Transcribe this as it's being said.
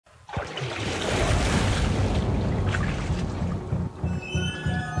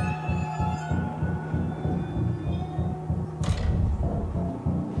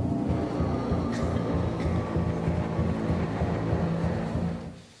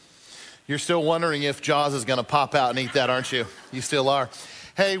You're still wondering if Jaws is going to pop out and eat that, aren't you? You still are.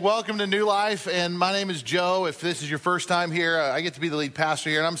 Hey, welcome to New Life, and my name is Joe. If this is your first time here, I get to be the lead pastor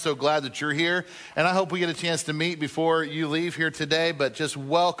here, and I'm so glad that you're here, and I hope we get a chance to meet before you leave here today, but just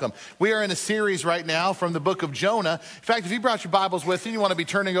welcome. We are in a series right now from the book of Jonah. In fact, if you brought your Bibles with you and you want to be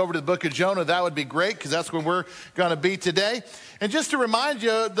turning over to the book of Jonah, that would be great, because that's where we're going to be today. And just to remind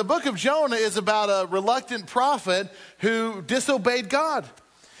you, the book of Jonah is about a reluctant prophet who disobeyed God.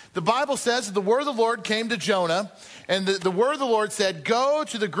 The Bible says that the word of the Lord came to Jonah, and the word of the Lord said, go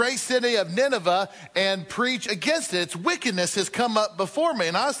to the great city of Nineveh and preach against it. Its wickedness has come up before me.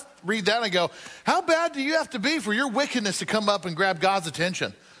 And I read that and I go, how bad do you have to be for your wickedness to come up and grab God's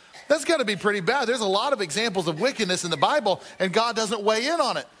attention? That's got to be pretty bad. There's a lot of examples of wickedness in the Bible, and God doesn't weigh in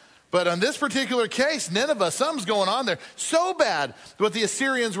on it. But on this particular case, Nineveh, something's going on there. So bad what the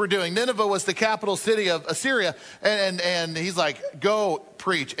Assyrians were doing. Nineveh was the capital city of Assyria. And he's like, go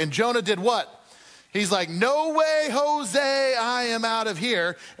preach. And Jonah did what? He's like, no way, Jose, I am out of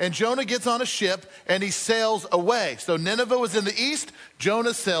here. And Jonah gets on a ship and he sails away. So Nineveh was in the east.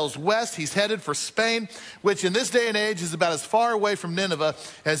 Jonah sails west. He's headed for Spain, which in this day and age is about as far away from Nineveh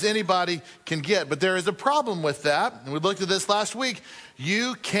as anybody can get. But there is a problem with that. And we looked at this last week.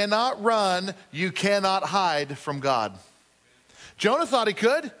 You cannot run. You cannot hide from God. Jonah thought he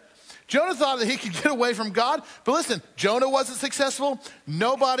could. Jonah thought that he could get away from God. But listen, Jonah wasn't successful.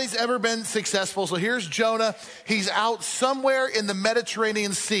 Nobody's ever been successful. So here's Jonah. He's out somewhere in the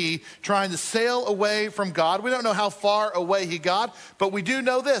Mediterranean Sea trying to sail away from God. We don't know how far away he got, but we do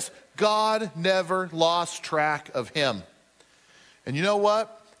know this. God never lost track of him. And you know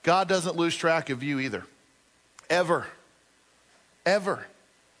what? God doesn't lose track of you either. Ever. Ever.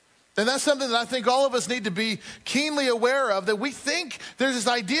 And that's something that I think all of us need to be keenly aware of, that we think there's this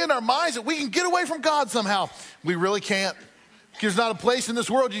idea in our minds that we can get away from God somehow. We really can't. There's not a place in this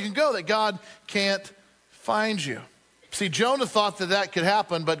world you can go that God can't find you. See, Jonah thought that that could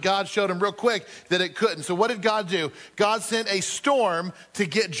happen, but God showed him real quick that it couldn't. So what did God do? God sent a storm to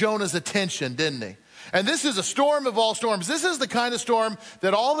get Jonah's attention, didn't he? And this is a storm of all storms. This is the kind of storm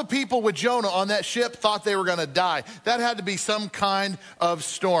that all the people with Jonah on that ship thought they were going to die. That had to be some kind of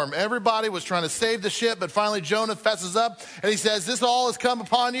storm. Everybody was trying to save the ship, but finally Jonah fesses up and he says, this all has come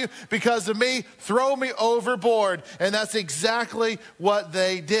upon you because of me. Throw me overboard. And that's exactly what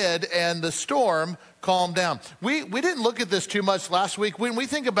they did. And the storm calmed down. We didn't look at this too much last week. When we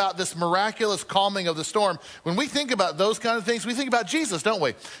think about this miraculous calming of the storm, when we think about those kind of things, we think about Jesus, don't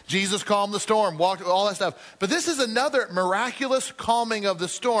we? Jesus calmed the storm, walked, all that stuff. But this is another miraculous calming of the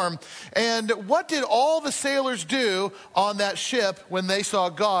storm. And what did all the sailors do on that ship when they saw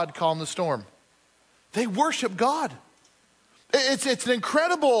God calm the storm? They worship God. It's an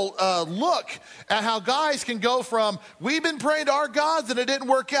incredible look at how guys can go from, we've been praying to our gods and it didn't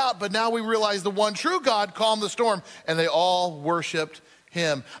work out, but now we realize the one true God calmed the storm, and they all worshiped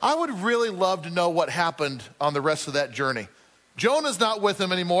him. I would really love to know what happened on the rest of that journey. Jonah's not with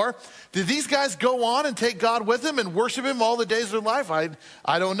them anymore. Did these guys go on and take God with them and worship him all the days of their life?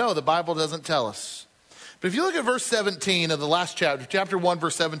 I don't know. The Bible doesn't tell us. But if you look at verse 17 of the last chapter, chapter 1,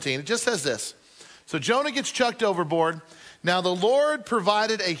 verse 17, it just says this. So Jonah gets chucked overboard. Now the Lord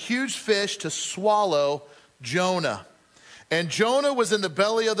provided a huge fish to swallow Jonah. And Jonah was in the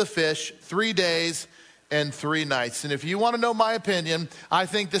belly of the fish 3 days and 3 nights. And if you want to know my opinion, I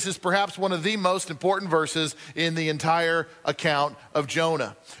think this is perhaps one of the most important verses in the entire account of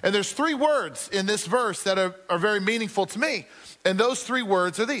Jonah. And there's 3 words in this verse that are very meaningful to me. And those 3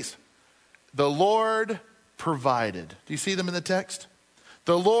 words are these. The Lord provided. Do you see them in the text?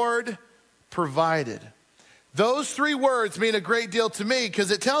 The Lord provided. Those 3 words mean a great deal to me,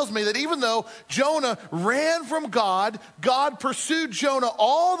 because it tells me that even though Jonah ran from God, God pursued Jonah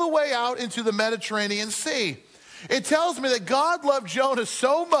all the way out into the Mediterranean Sea. It tells me that God loved Jonah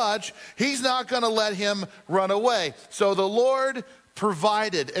so much, he's not going to let him run away. So the Lord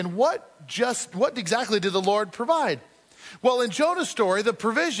provided. And what exactly did the Lord provide? Well, in Jonah's story, the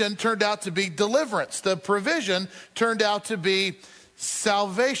provision turned out to be deliverance. The provision turned out to be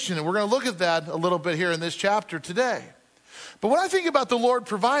salvation. And we're going to look at that a little bit here in this chapter today. But when I think about the Lord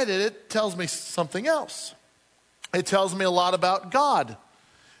provided, it tells me something else. It tells me a lot about God.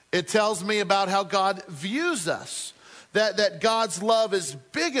 It tells me about how God views us. That God's love is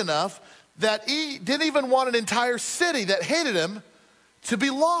big enough that he didn't even want an entire city that hated him to be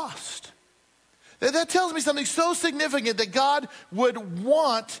lost. That tells me something so significant that God would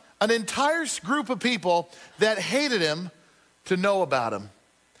want an entire group of people that hated him to know about him.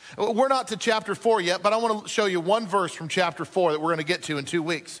 We're not to chapter 4 yet, but I want to show you one verse from chapter 4 that we're going to get to in 2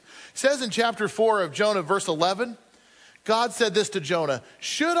 weeks. It says in chapter 4 of Jonah, verse 11, God said this to Jonah,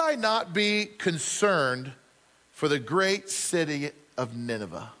 should I not be concerned for the great city of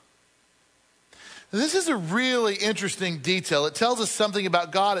Nineveh? This is a really interesting detail. It tells us something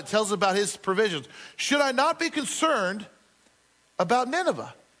about God. It tells us about his provisions. Should I not be concerned about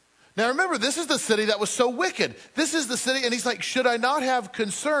Nineveh? Now remember, this is the city that was so wicked. This is the city, and he's like, should I not have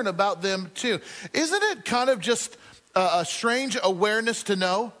concern about them too? Isn't it kind of just a strange awareness to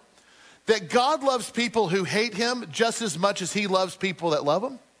know that God loves people who hate him just as much as he loves people that love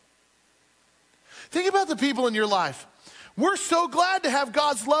him? Think about the people in your life. We're so glad to have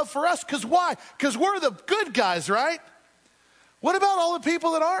God's love for us. Because why? Because we're the good guys, right? What about all the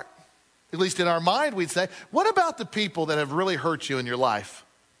people that aren't? At least in our mind, we'd say. What about the people that have really hurt you in your life?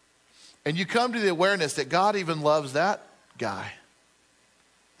 And you come to the awareness that God even loves that guy,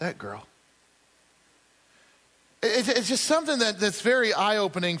 that girl. It's just something that's very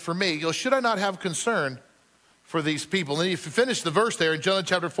eye-opening for me. You know, should I not have concern for these people? And if you finish the verse there in Jonah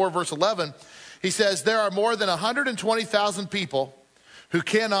chapter 4, verse 11, he says, there are more than 120,000 people who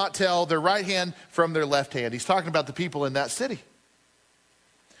cannot tell their right hand from their left hand. He's talking about the people in that city.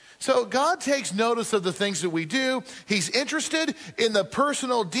 So God takes notice of the things that we do. He's interested in the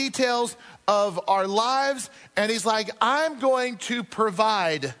personal details of our lives. And he's like, I'm going to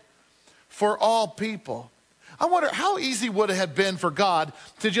provide for all people. I wonder how easy would it have been for God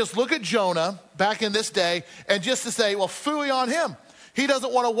to just look at Jonah back in this day and just to say, well, phooey on him. He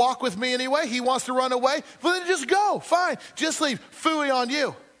doesn't want to walk with me anyway. He wants to run away. Well, then just go. Fine. Just leave. Phooey on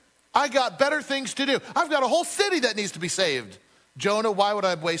you. I got better things to do. I've got a whole city that needs to be saved. Jonah, why would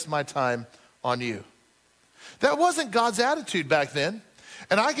I waste my time on you? That wasn't God's attitude back then.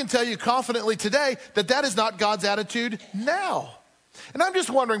 And I can tell you confidently today that that is not God's attitude now. And I'm just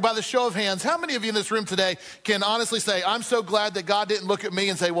wondering, by the show of hands, how many of you in this room today can honestly say, I'm so glad that God didn't look at me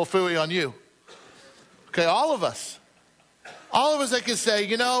and say, well, phooey on you. Okay, all of us. All of us that can say,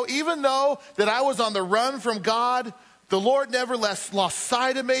 you know, even though that I was on the run from God, the Lord never lost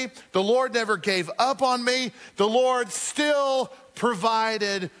sight of me. The Lord never gave up on me. The Lord still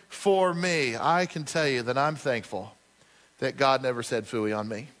provided for me. I can tell you that I'm thankful that God never said phooey on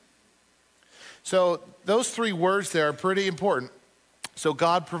me. So those three words there are pretty important. So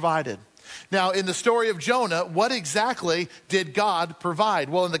God provided. Now, in the story of Jonah, what exactly did God provide?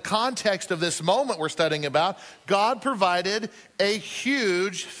 Well, in the context of this moment we're studying about, God provided a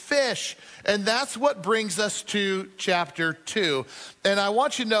huge fish. And that's what brings us to chapter 2. And I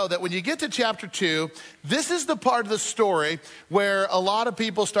want you to know that when you get to chapter 2, this is the part of the story where a lot of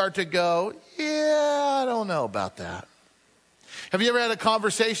people start to go, yeah, I don't know about that. Have you ever had a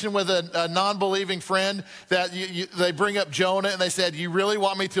conversation with a non-believing friend that they bring up Jonah and they said, you really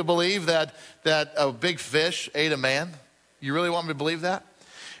want me to believe that a big fish ate a man? You really want me to believe that?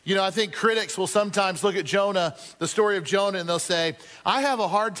 You know, I think critics will sometimes look at Jonah, the story of Jonah, and they'll say, I have a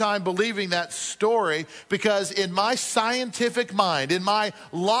hard time believing that story because in my scientific mind, in my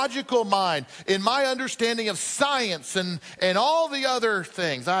logical mind, in my understanding of science and all the other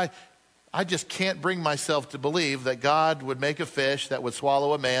things, I just can't bring myself to believe that God would make a fish that would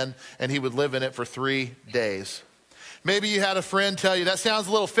swallow a man and he would live in it for 3 days. Maybe you had a friend tell you, that sounds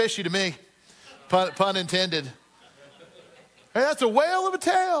a little fishy to me. Pun intended. Hey, that's a whale of a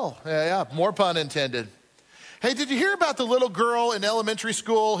tale. Yeah, more pun intended. Hey, did you hear about the little girl in elementary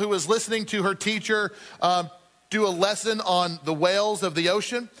school who was listening to her teacher do a lesson on the whales of the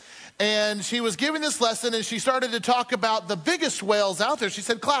ocean? And she was giving this lesson and she started to talk about the biggest whales out there. She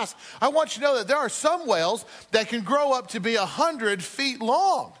said, class, I want you to know that there are some whales that can grow up to be 100 feet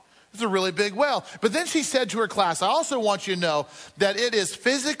long. It's a really big whale. But then she said to her class, I also want you to know that it is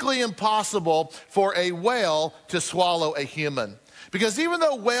physically impossible for a whale to swallow a human. Because even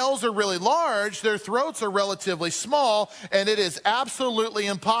though whales are really large, their throats are relatively small, and it is absolutely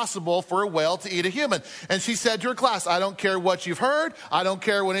impossible for a whale to eat a human. And she said to her class, I don't care what you've heard. I don't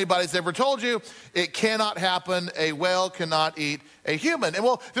care what anybody's ever told you. It cannot happen. A whale cannot eat a human. And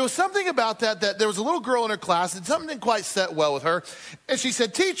well, there was something about that there was a little girl in her class, and something didn't quite set well with her. And she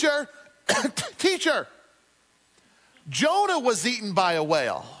said, teacher, teacher, Jonah was eaten by a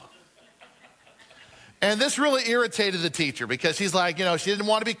whale. And this really irritated the teacher because she's like, you know, she didn't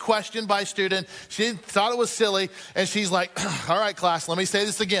want to be questioned by a student. She thought it was silly. And she's like, all right, class, let me say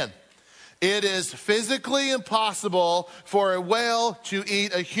this again. It is physically impossible for a whale to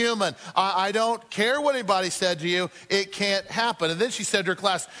eat a human. I don't care what anybody said to you. It can't happen. And then she said to her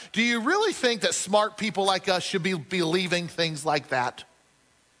class, do you really think that smart people like us should be believing things like that?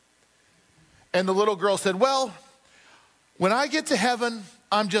 And the little girl said, well, when I get to heaven,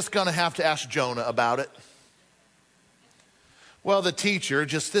 I'm just going to have to ask Jonah about it. Well, the teacher,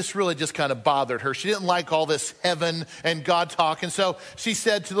 this really just kind of bothered her. She didn't like all this heaven and God talk. And so she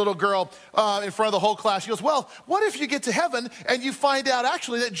said to the little girl in front of the whole class, she goes, well, what if you get to heaven and you find out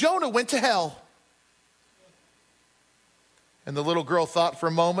actually that Jonah went to hell? And the little girl thought for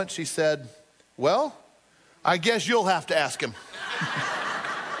a moment. She said, well, I guess you'll have to ask him.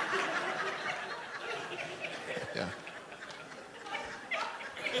 Yeah.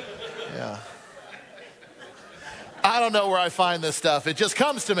 Yeah. I don't know where I find this stuff. It just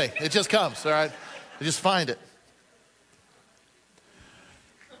comes to me. It just comes, all right? I just find it.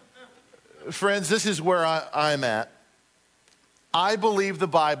 Friends, this is where I'm at. I believe the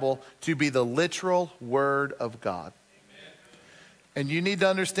Bible to be the literal word of God. And you need to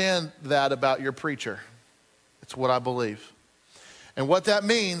understand that about your preacher. It's what I believe. And what that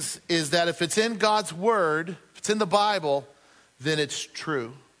means is that if it's in God's word, if it's in the Bible, then it's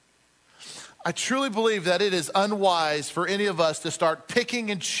true. I truly believe that it is unwise for any of us to start picking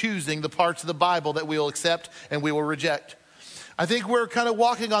and choosing the parts of the Bible that we will accept and we will reject. I think we're kind of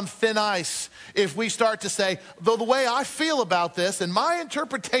walking on thin ice if we start to say, though the way I feel about this and my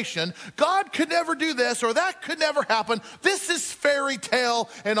interpretation, God could never do this or that could never happen. This is fairy tale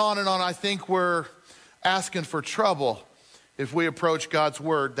and on and on. I think we're asking for trouble if we approach God's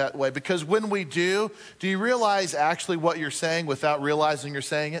word that way. Because when we do you realize actually what you're saying without realizing you're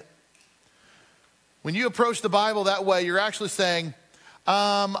saying it? When you approach the Bible that way, you're actually saying,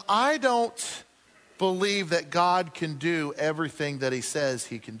 I don't believe that God can do everything that he says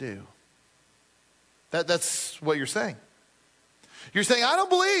he can do. That's what you're saying. You're saying, I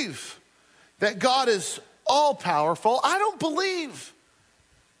don't believe that God is all powerful. I don't believe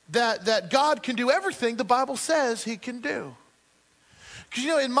that God can do everything the Bible says he can do.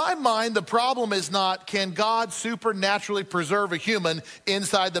 Because, in my mind, the problem is not, can God supernaturally preserve a human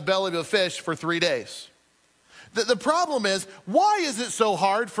inside the belly of a fish for 3 days? The problem is, why is it so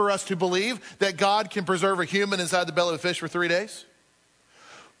hard for us to believe that God can preserve a human inside the belly of a fish for 3 days?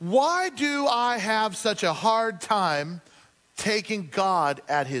 Why do I have such a hard time taking God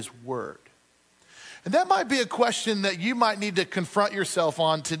at his word? And that might be a question that you might need to confront yourself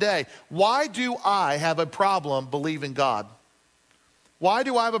on today. Why do I have a problem believing God? Why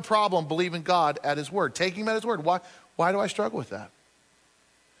do I have a problem believing God at his word, taking him at his word? Why do I struggle with that?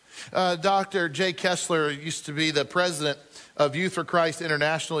 Dr. Jay Kessler used to be the president of Youth for Christ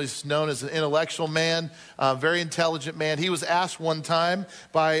International. He's known as an intellectual man, very intelligent man. He was asked one time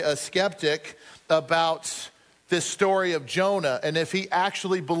by a skeptic about this story of Jonah and if he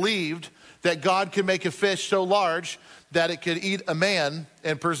actually believed that God could make a fish so large that it could eat a man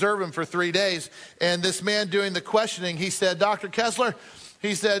and preserve him for 3 days. And this man doing the questioning, he said, Dr. Kessler,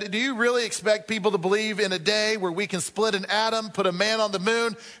 he said, do you really expect people to believe in a day where we can split an atom, put a man on the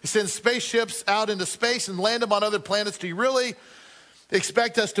moon, send spaceships out into space and land them on other planets? Do you really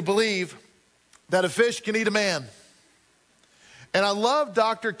expect us to believe that a fish can eat a man? And I love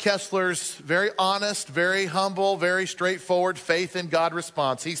Dr. Kessler's very honest, very humble, very straightforward faith in God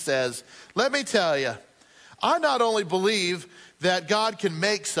response. He says, let me tell you, I not only believe that God can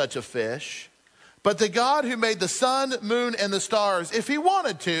make such a fish, but the God who made the sun, moon, and the stars, if he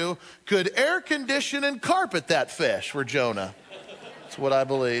wanted to, could air condition and carpet that fish for Jonah. That's what I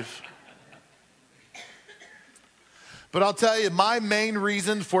believe. But I'll tell you, my main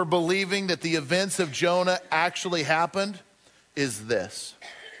reason for believing that the events of Jonah actually happened is this.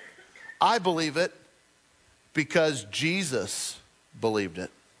 I believe it because Jesus believed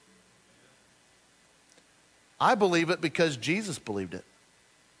it. I believe it because Jesus believed it.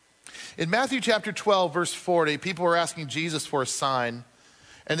 In Matthew chapter 12, verse 40, people were asking Jesus for a sign.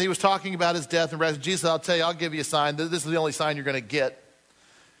 And he was talking about his death and resurrection. Jesus said, I'll tell you, I'll give you a sign. This is the only sign you're going to get.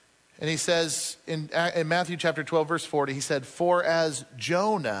 And he says in Matthew chapter 12, verse 40, he said, for as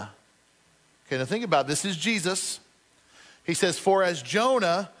Jonah, okay, now think about it. This is Jesus. He says, for as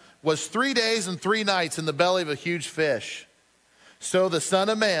Jonah was 3 days and 3 nights in the belly of a huge fish, so the Son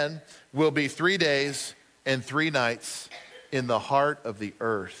of Man will be 3 days and 3 nights in the heart of the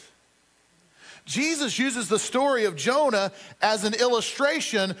earth. Jesus uses the story of Jonah as an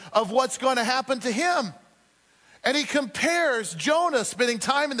illustration of what's going to happen to him. And he compares Jonah spending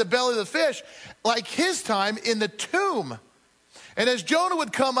time in the belly of the fish like his time in the tomb. And as Jonah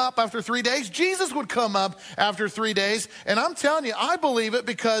would come up after 3 days, Jesus would come up after 3 days. And I'm telling you, I believe it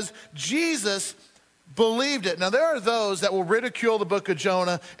because Jesus believed it. Now, there are those that will ridicule the book of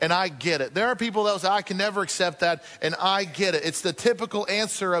Jonah, and I get it. There are people that will say, I can never accept that, and I get it. It's the typical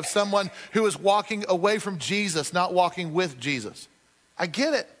answer of someone who is walking away from Jesus, not walking with Jesus. I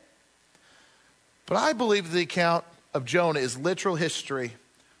get it. But I believe the account of Jonah is literal history,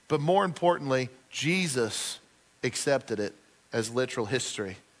 but more importantly, Jesus accepted it as literal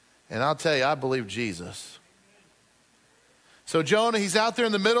history. And I'll tell you, I believe Jesus. So Jonah, he's out there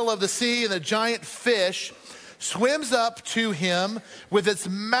in the middle of the sea, and a giant fish swims up to him with its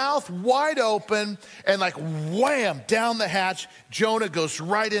mouth wide open, and like wham, down the hatch, Jonah goes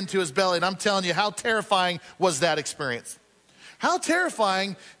right into his belly. And I'm telling you, how terrifying was that experience? How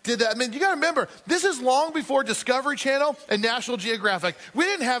terrifying did that? I mean, you got to remember, this is long before Discovery Channel and National Geographic. We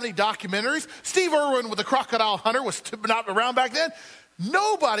didn't have any documentaries. Steve Irwin with the Crocodile Hunter was not around back then.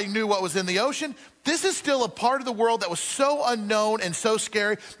 Nobody knew what was in the ocean. This is still a part of the world that was so unknown and so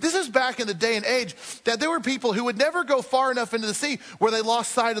scary. This is back in the day and age that there were people who would never go far enough into the sea where they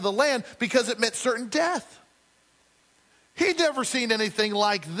lost sight of the land because it meant certain death. He'd never seen anything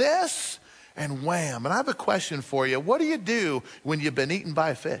like this. And wham. And I have a question for you. What do you do when you've been eaten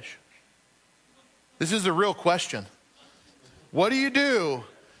by a fish? This is a real question. What do you do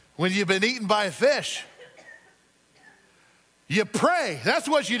when you've been eaten by a fish? You pray. That's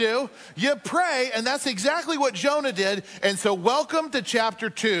what you do. You pray, and that's exactly what Jonah did. And so welcome to chapter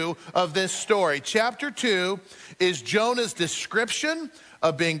 2 of this story. Chapter 2 is Jonah's description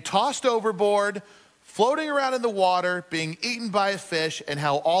of being tossed overboard, floating around in the water, being eaten by a fish, and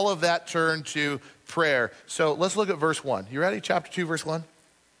how all of that turned to prayer. So let's look at verse 1. You ready? Chapter 2, verse 1.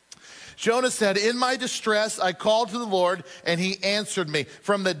 Jonah said, "In my distress, I called to the Lord, and he answered me.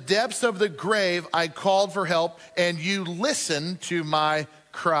 From the depths of the grave, I called for help, and you listened to my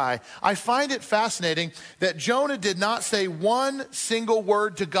cry." I find it fascinating that Jonah did not say one single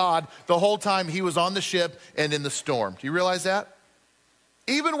word to God the whole time he was on the ship and in the storm. Do you realize that?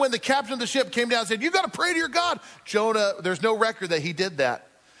 Even when the captain of the ship came down and said, "You got to pray to your God," Jonah, there's no record that he did that.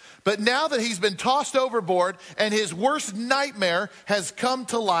 But now that he's been tossed overboard and his worst nightmare has come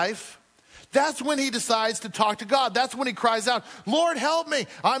to life, that's when he decides to talk to God. That's when he cries out, "Lord, help me.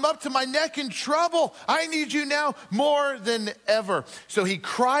 I'm up to my neck in trouble. I need you now more than ever." So he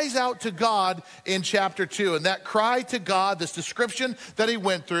cries out to God in chapter 2. And that cry to God, this description that he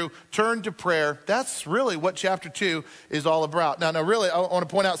went through, turned to prayer. That's really what chapter 2 is all about. Now, really, I want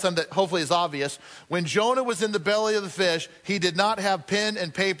to point out something that hopefully is obvious. When Jonah was in the belly of the fish, he did not have pen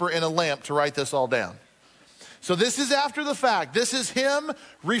and paper and a lamp to write this all down. So this is after the fact. This is him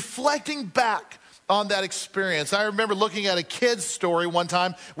reflecting back on that experience. I remember looking at a kid's story one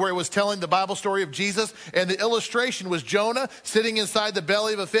time where it was telling the Bible story of Jesus, and the illustration was Jonah sitting inside the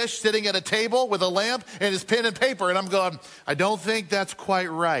belly of a fish, sitting at a table with a lamp and his pen and paper. And I'm going, I don't think that's quite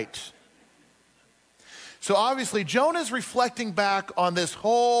right. So obviously Jonah's reflecting back on this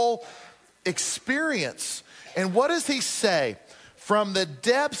whole experience. And what does he say? From the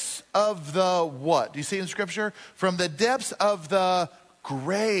depths of the what? Do you see in Scripture? From the depths of the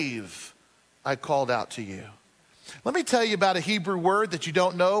grave, I called out to you. Let me tell you about a Hebrew word that you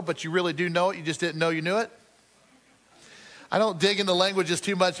don't know, but you really do know it. You just didn't know you knew it. I don't dig into languages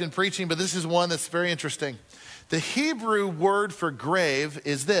too much in preaching, but this is one that's very interesting. The Hebrew word for grave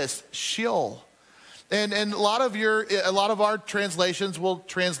is this, Sheol. And a lot of our translations will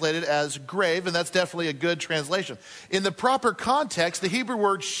translate it as grave, and that's definitely a good translation. In the proper context, the Hebrew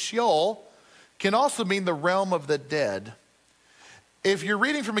word Sheol can also mean the realm of the dead. If you're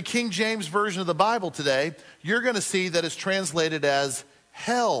reading from a King James version of the Bible today, you're going to see that it's translated as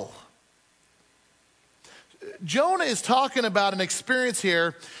hell. Jonah is talking about an experience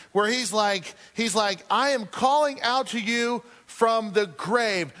here where he's like, I am calling out to you from the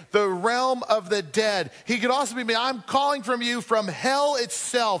grave, the realm of the dead. He could also be, I'm calling from you from hell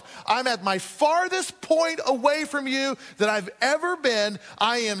itself. I'm at my farthest point away from you that I've ever been.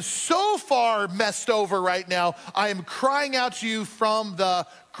 I am so far messed over right now. I am crying out to you from the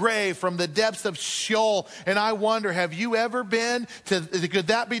grave, from the depths of Sheol. And I wonder, have you ever been to, could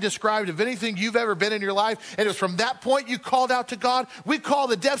that be described of anything you've ever been in your life? And it was from that point you called out to God. We call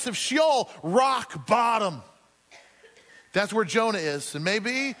the depths of Sheol rock bottom. That's where Jonah is. And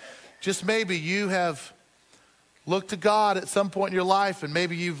maybe, just maybe, you have looked to God at some point in your life, and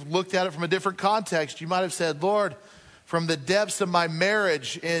maybe you've looked at it from a different context. You might have said, "Lord, from the depths of my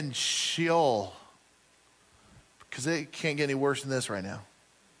marriage in Sheol," because it can't get any worse than this right now,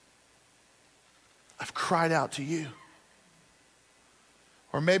 I've cried out to you.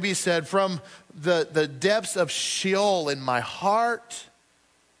 Or maybe he said, from the depths of Sheol in my heart,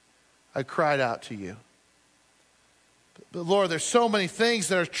 I cried out to you. But Lord, there's so many things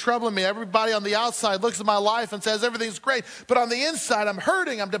that are troubling me. Everybody on the outside looks at my life and says everything's great. But on the inside, I'm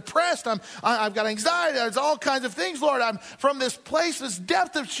hurting, I'm depressed, I've got anxiety, there's all kinds of things. Lord, I'm from this place, this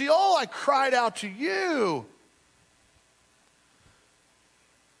depth of Sheol, I cried out to you.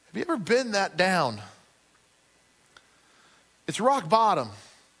 Have you ever been that down? It's rock bottom.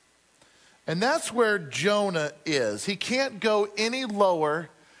 And that's where Jonah is. He can't go any lower.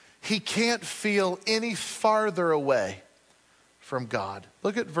 He can't feel any farther away from God.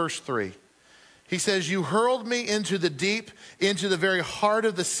 Look at verse 3. He says, you hurled me into the deep, into the very heart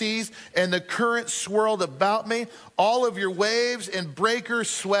of the seas, and the current swirled about me. All of your waves and breakers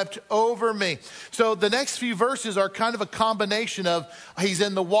swept over me. So the next few verses are kind of a combination of he's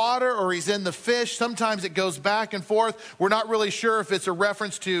in the water or he's in the fish. Sometimes it goes back and forth. We're not really sure if it's a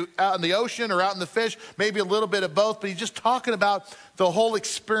reference to out in the ocean or out in the fish, maybe a little bit of both, but he's just talking about the whole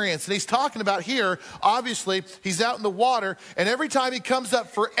experience. And he's talking about here, obviously, he's out in the water, and every time he comes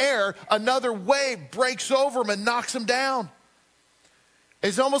up for air, another wave breaks over him and knocks him down.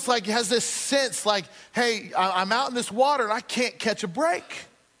 It's almost like he has this sense like, hey, I'm out in this water and I can't catch a break.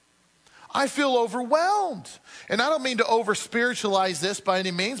 I feel overwhelmed. And I don't mean to over-spiritualize this by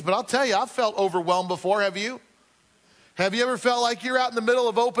any means, but I'll tell you, I've felt overwhelmed before. Have you? Have you ever felt like you're out in the middle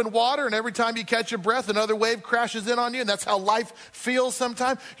of open water and every time you catch a breath, another wave crashes in on you, and that's how life feels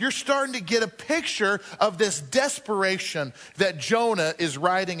sometimes? You're starting to get a picture of this desperation that Jonah is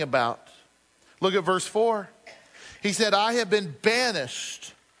writing about. Look at verse 4. He said, I have been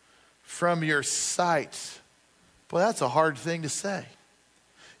banished from your sight. Boy, that's a hard thing to say.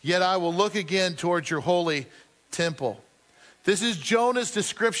 Yet I will look again towards your holy temple. This is Jonah's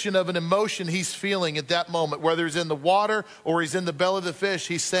description of an emotion he's feeling at that moment, whether he's in the water or he's in the belly of the fish.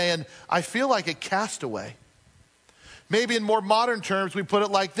 He's saying, I feel like a castaway. Maybe in more modern terms, we put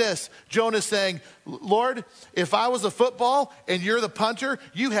it like this. Jonah's saying, Lord, if I was a football and you're the punter,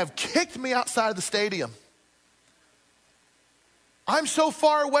 you have kicked me outside the stadium. I'm so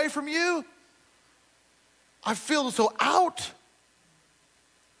far away from you. I feel so out.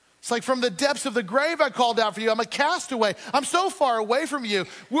 It's like from the depths of the grave I called out for you. I'm a castaway. I'm so far away from you.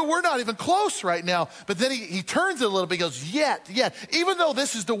 We're not even close right now. But then he turns it a little bit. He goes, yet, even though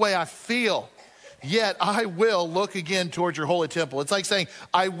this is the way I feel, yet I will look again towards your holy temple. It's like saying,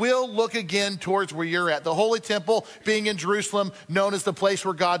 I will look again towards where you're at. The holy temple being in Jerusalem, known as the place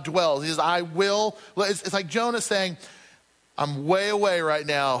where God dwells. He says, I will. It's like Jonah saying, I'm way away right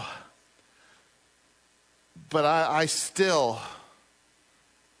now, but I still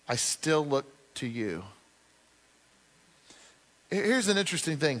look to you. Here's an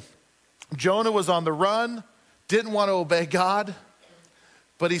interesting thing. Jonah was on the run, didn't want to obey God,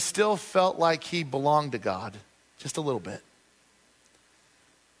 but he still felt like he belonged to God, just a little bit.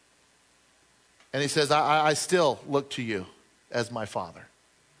 And he says, I still look to you as my Father.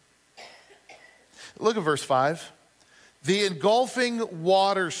 Look at verse 5. The engulfing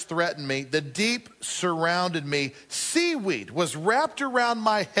waters threatened me. The deep surrounded me. Seaweed was wrapped around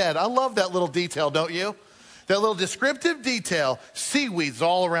my head. I love that little detail, don't you? That little descriptive detail. Seaweeds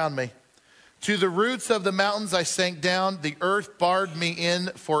all around me. To the roots of the mountains I sank down. The earth barred me in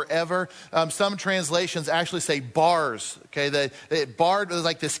forever. Some translations actually say bars. Okay, it barred was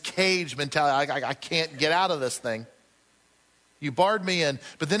like this cage mentality. I can't get out of this thing. You barred me in.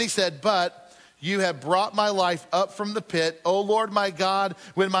 But then he said, but you have brought my life up from the pit. O Lord, my God,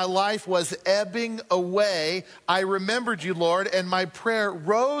 when my life was ebbing away, I remembered you, Lord, and my prayer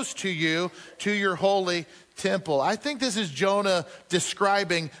rose to you, to your holy temple. I think this is Jonah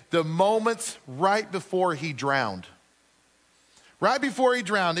describing the moments right before he drowned. Right before he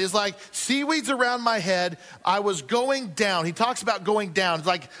drowned. It's like seaweeds around my head. I was going down. He talks about going down. It's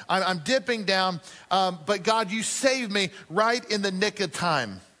like I'm dipping down. But God, you saved me right in the nick of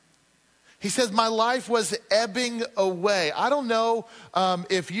time. He says, my life was ebbing away. I don't know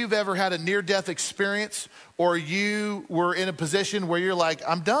if you've ever had a near-death experience or you were in a position where you're like,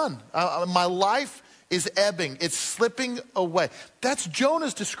 I'm done. My life is ebbing. It's slipping away. That's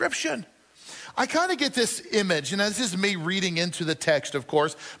Jonah's description. I kind of get this image, and this is me reading into the text, of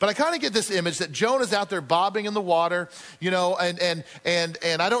course, but I kind of get this image that Jonah's out there bobbing in the water, you know, and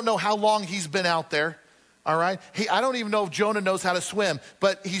I don't know how long he's been out there. All right. I don't even know if Jonah knows how to swim,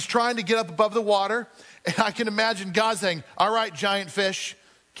 but he's trying to get up above the water. And I can imagine God saying, all right, giant fish,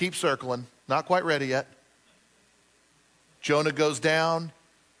 keep circling. Not quite ready yet. Jonah goes down.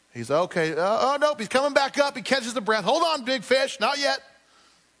 He's okay. Oh, nope. He's coming back up. He catches the breath. Hold on, big fish. Not yet.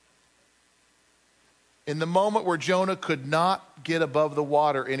 In the moment where Jonah could not get above the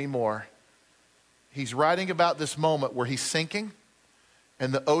water anymore, he's writing about this moment where he's sinking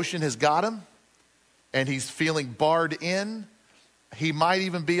and the ocean has got him. And he's feeling barred in. He might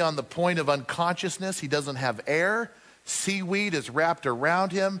even be on the point of unconsciousness. He doesn't have air. Seaweed is wrapped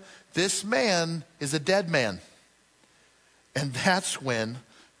around him. This man is a dead man. And that's when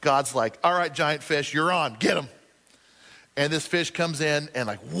God's like, all right, giant fish, you're on. Get him. And this fish comes in and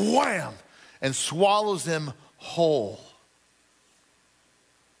like wham, and swallows him whole.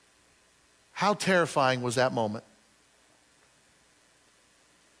 How terrifying was that moment?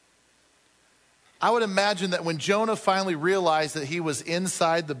 I would imagine that when Jonah finally realized that he was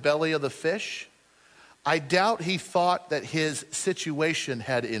inside the belly of the fish, I doubt he thought that his situation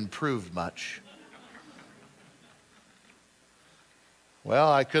had improved much.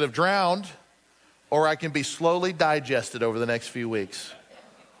 Well, I could have drowned, or I can be slowly digested over the next few weeks.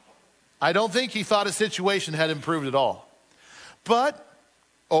 I don't think he thought his situation had improved at all. But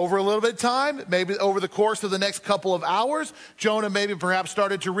over a little bit of time, maybe over the course of the next couple of hours, Jonah maybe perhaps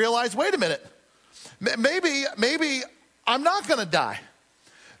started to realize, wait a minute, maybe I'm not going to die.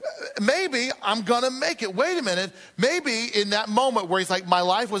 Maybe I'm going to make it. Wait a minute. Maybe in that moment where he's like, my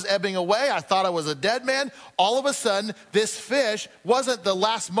life was ebbing away. I thought I was a dead man. All of a sudden, this fish wasn't the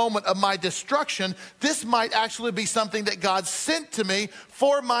last moment of my destruction. This might actually be something that God sent to me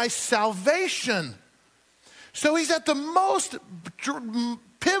for my salvation. So he's at the most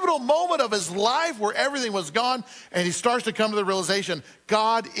pivotal moment of his life where everything was gone. And he starts to come to the realization,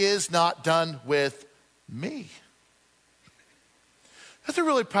 God is not done with me. That's a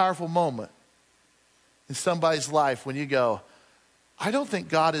really powerful moment in somebody's life when you go, I don't think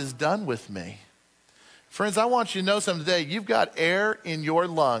God is done with me. Friends, I want you to know something today. You've got air in your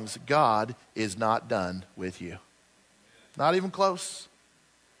lungs. God is not done with you. Not even close.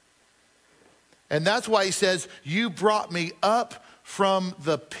 And that's why he says, you brought me up from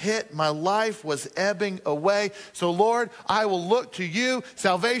the pit. My life was ebbing away. So Lord, I will look to you.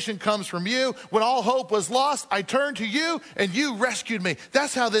 Salvation comes from you. When all hope was lost, I turned to you and you rescued me.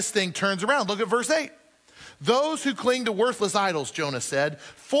 That's how this thing turns around. Look at verse 8. Those who cling to worthless idols, Jonah said,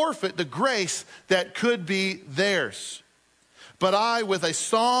 forfeit the grace that could be theirs. But I, with a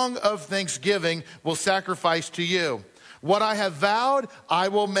song of thanksgiving, will sacrifice to you. What I have vowed, I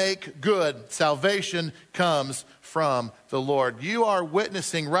will make good. Salvation comes from the Lord. You are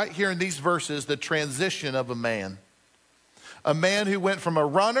witnessing right here in these verses the transition of a man. A man who went from a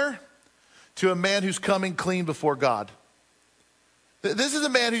runner to a man who's coming clean before God. This is a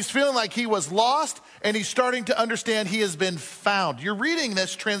man who's feeling like he was lost and he's starting to understand he has been found. You're reading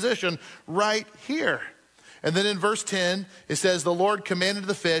this transition right here. And then in verse 10, it says, the Lord commanded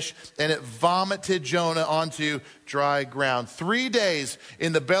the fish, and it vomited Jonah onto dry ground. 3 days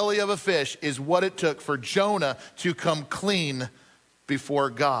in the belly of a fish is what it took for Jonah to come clean before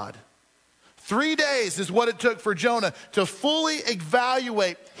God. 3 days is what it took for Jonah to fully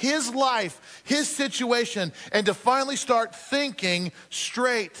evaluate his life, his situation, and to finally start thinking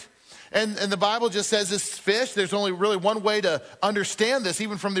straight. And the Bible just says this fish, there's only really one way to understand this,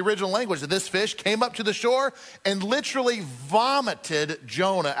 even from the original language, that this fish came up to the shore and literally vomited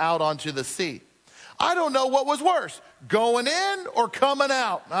Jonah out onto the sea. I don't know what was worse, going in or coming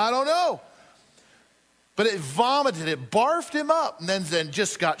out. I don't know. But it vomited, it barfed him up, and then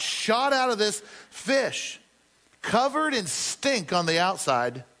just got shot out of this fish, covered in stink on the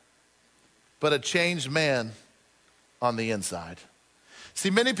outside, but a changed man on the inside. See,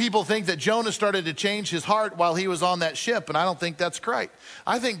 many people think that Jonah started to change his heart while he was on that ship, and I don't think that's right.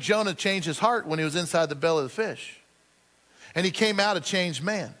 I think Jonah changed his heart when he was inside the belly of the fish. And he came out a changed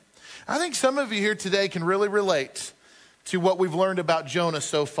man. I think some of you here today can really relate to what we've learned about Jonah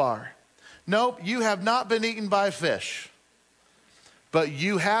so far. Nope, you have not been eaten by a fish, but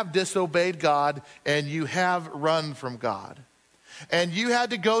you have disobeyed God and you have run from God. And you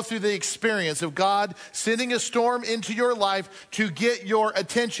had to go through the experience of God sending a storm into your life to get your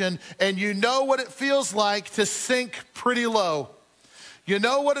attention. And you know what it feels like to sink pretty low. You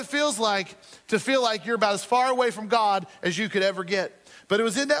know what it feels like to feel like you're about as far away from God as you could ever get. But it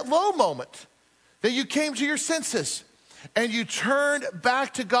was in that low moment that you came to your senses. And you turned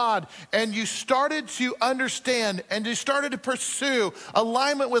back to God and you started to understand and you started to pursue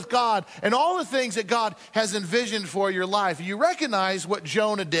alignment with God and all the things that God has envisioned for your life. You recognize what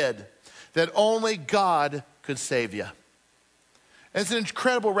Jonah did, that only God could save you. And it's an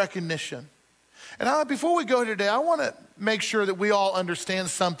incredible recognition. And before we go today, I want to make sure that we all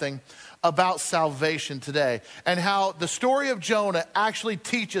understand something about salvation today and how the story of Jonah actually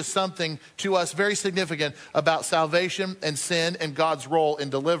teaches something to us very significant about salvation and sin and God's role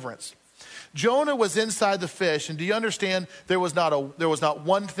in deliverance. Jonah was inside the fish, and do you understand there was not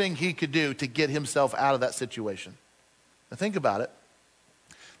one thing he could do to get himself out of that situation? Now think about it.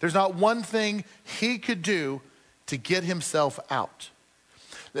 There's not one thing he could do to get himself out.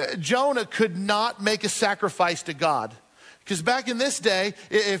 Jonah could not make a sacrifice to God. Because back in this day,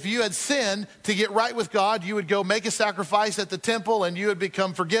 if you had sinned, to get right with God, you would go make a sacrifice at the temple and you would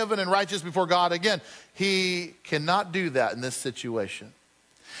become forgiven and righteous before God again. He cannot do that in this situation.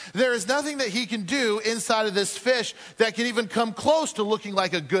 There is nothing that he can do inside of this fish that can even come close to looking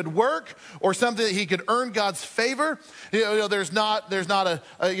like a good work or something that he could earn God's favor. There's not a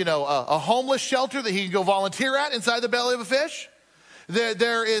homeless shelter that he can go volunteer at inside the belly of a fish.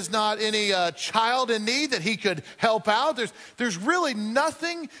 There is not any child in need that he could help out. There's really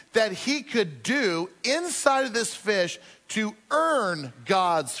nothing that he could do inside of this fish to earn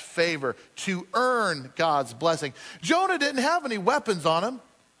God's favor, to earn God's blessing. Jonah didn't have any weapons on him.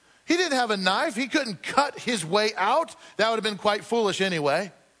 He didn't have a knife. He couldn't cut his way out. That would have been quite foolish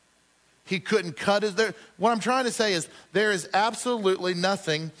anyway. He couldn't cut his... What I'm trying to say is there is absolutely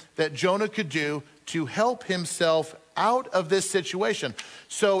nothing that Jonah could do to help himself out of this situation.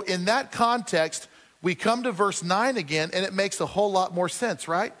 So in that context, we come to verse 9 again, and it makes a whole lot more sense,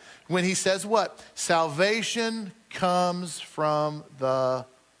 right? When he says what? Salvation comes from the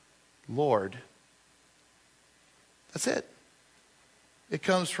Lord. That's it. It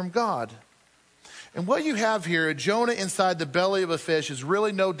comes from God. And what you have here, Jonah inside the belly of a fish, is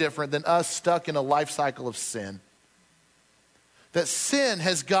really no different than us stuck in a life cycle of sin. That sin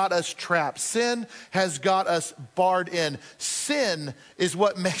has got us trapped. Sin has got us barred in. Sin is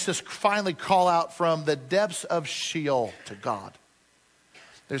what makes us finally call out from the depths of Sheol to God.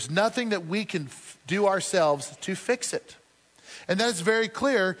 There's nothing that we can do ourselves to fix it. And that is very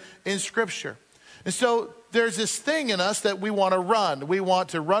clear in Scripture. And so there's this thing in us that we want to run. We want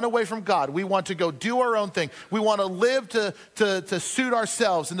to run away from God. We want to go do our own thing. We want to live to suit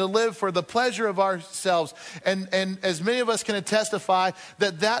ourselves and to live for the pleasure of ourselves. And as many of us can testify,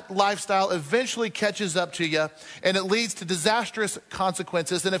 that lifestyle eventually catches up to you and it leads to disastrous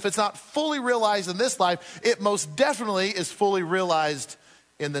consequences. And if it's not fully realized in this life, it most definitely is fully realized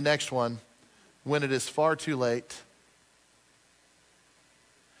in the next one when it is far too late.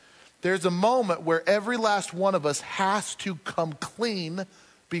 There's a moment where every last one of us has to come clean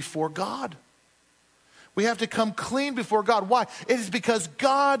before God. We have to come clean before God. Why? It is because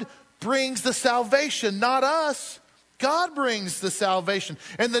God brings the salvation, not us. God brings the salvation.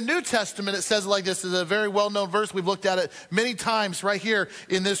 In the New Testament, it says it like this. This is a very well-known verse. We've looked at it many times right here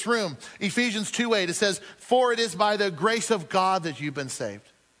in this room. Ephesians 2:8, it says, "For it is by the grace of God that you've been saved."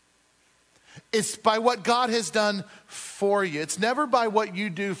 It's by what God has done for you. It's never by what you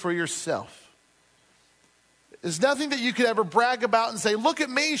do for yourself. There's nothing that you could ever brag about and say, look at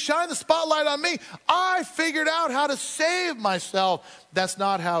me, shine the spotlight on me. I figured out how to save myself. That's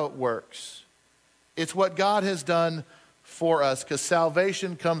not how it works. It's what God has done for us because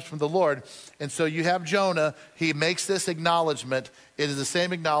salvation comes from the Lord. And so you have Jonah. He makes this acknowledgement. It is the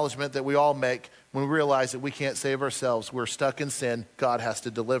same acknowledgement that we all make when we realize that we can't save ourselves. We're stuck in sin. God has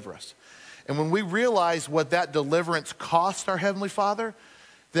to deliver us. And when we realize what that deliverance cost our Heavenly Father,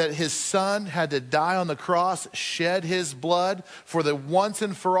 that his son had to die on the cross, shed his blood for the once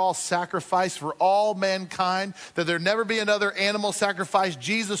and for all sacrifice for all mankind, that there never be another animal sacrifice.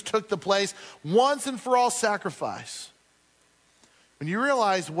 Jesus took the place, once and for all sacrifice. When you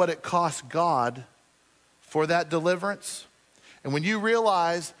realize what it cost God for that deliverance, and when you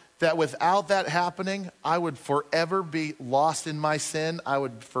realize that without that happening, I would forever be lost in my sin. I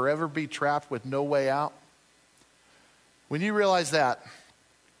would forever be trapped with no way out. When you realize that,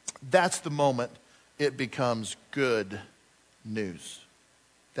 that's the moment it becomes good news.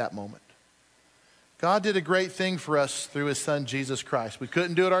 That moment. God did a great thing for us through his son, Jesus Christ. We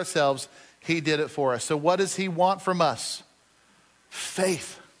couldn't do it ourselves. He did it for us. So what does he want from us?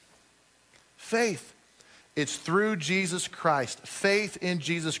 Faith. Faith. It's through Jesus Christ. Faith in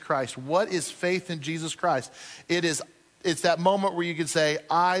Jesus Christ. What is faith in Jesus Christ? It's that moment where you can say,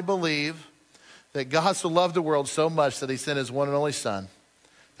 I believe that God so loved the world so much that he sent his one and only son,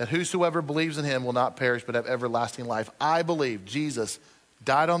 that whosoever believes in him will not perish but have everlasting life. I believe Jesus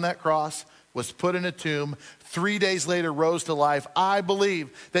died on that cross, was put in a tomb, 3 days later rose to life. I believe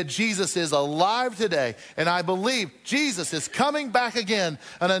that Jesus is alive today, and I believe Jesus is coming back again.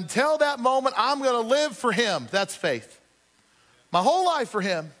 And until that moment, I'm going to live for him. That's faith. My whole life for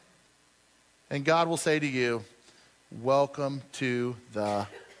him. And God will say to you, welcome to the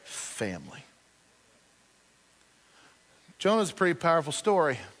family. Jonah's a pretty powerful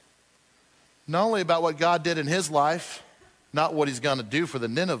story. Not only about what God did in his life, not what he's going to do for the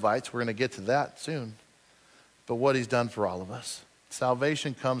Ninevites. We're going to get to that soon. But what he's done for all of us.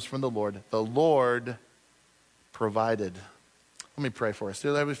 Salvation comes from the Lord. The Lord provided. Let me pray for us.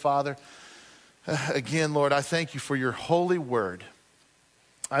 Dear Heavenly Father, again, Lord, I thank you for your holy word.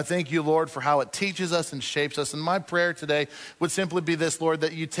 I thank you, Lord, for how it teaches us and shapes us. And my prayer today would simply be this, Lord,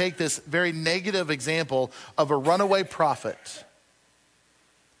 that you take this very negative example of a runaway prophet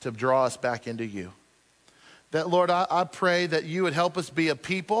to draw us back into you. that, Lord, I pray that you would help us be a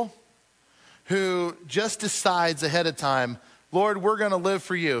people who just decides ahead of time, Lord, we're going to live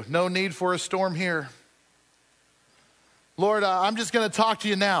for you. No need for a storm here. Lord, I'm just going to talk to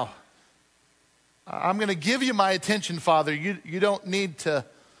you now. I'm going to give you my attention, Father. You don't need to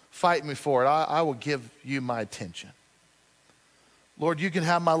fight me for it. I will give you my attention. Lord, you can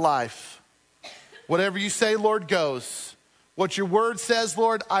have my life. Whatever you say, Lord, goes. What your word says,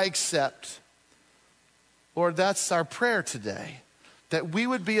 Lord, I accept. Lord, that's our prayer today, that we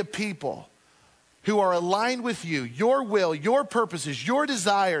would be a people who are aligned with you, your will, your purposes, your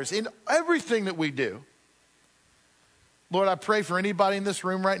desires in everything that we do. Lord, I pray for anybody in this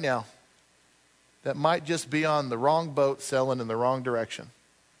room right now that might just be on the wrong boat, sailing in the wrong direction.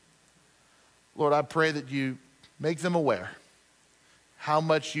 Lord, I pray that you make them aware how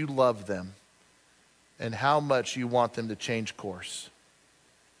much you love them and how much you want them to change course.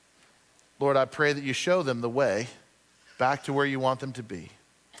 Lord, I pray that you show them the way back to where you want them to be.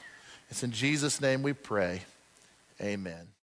 It's in Jesus' name we pray. Amen.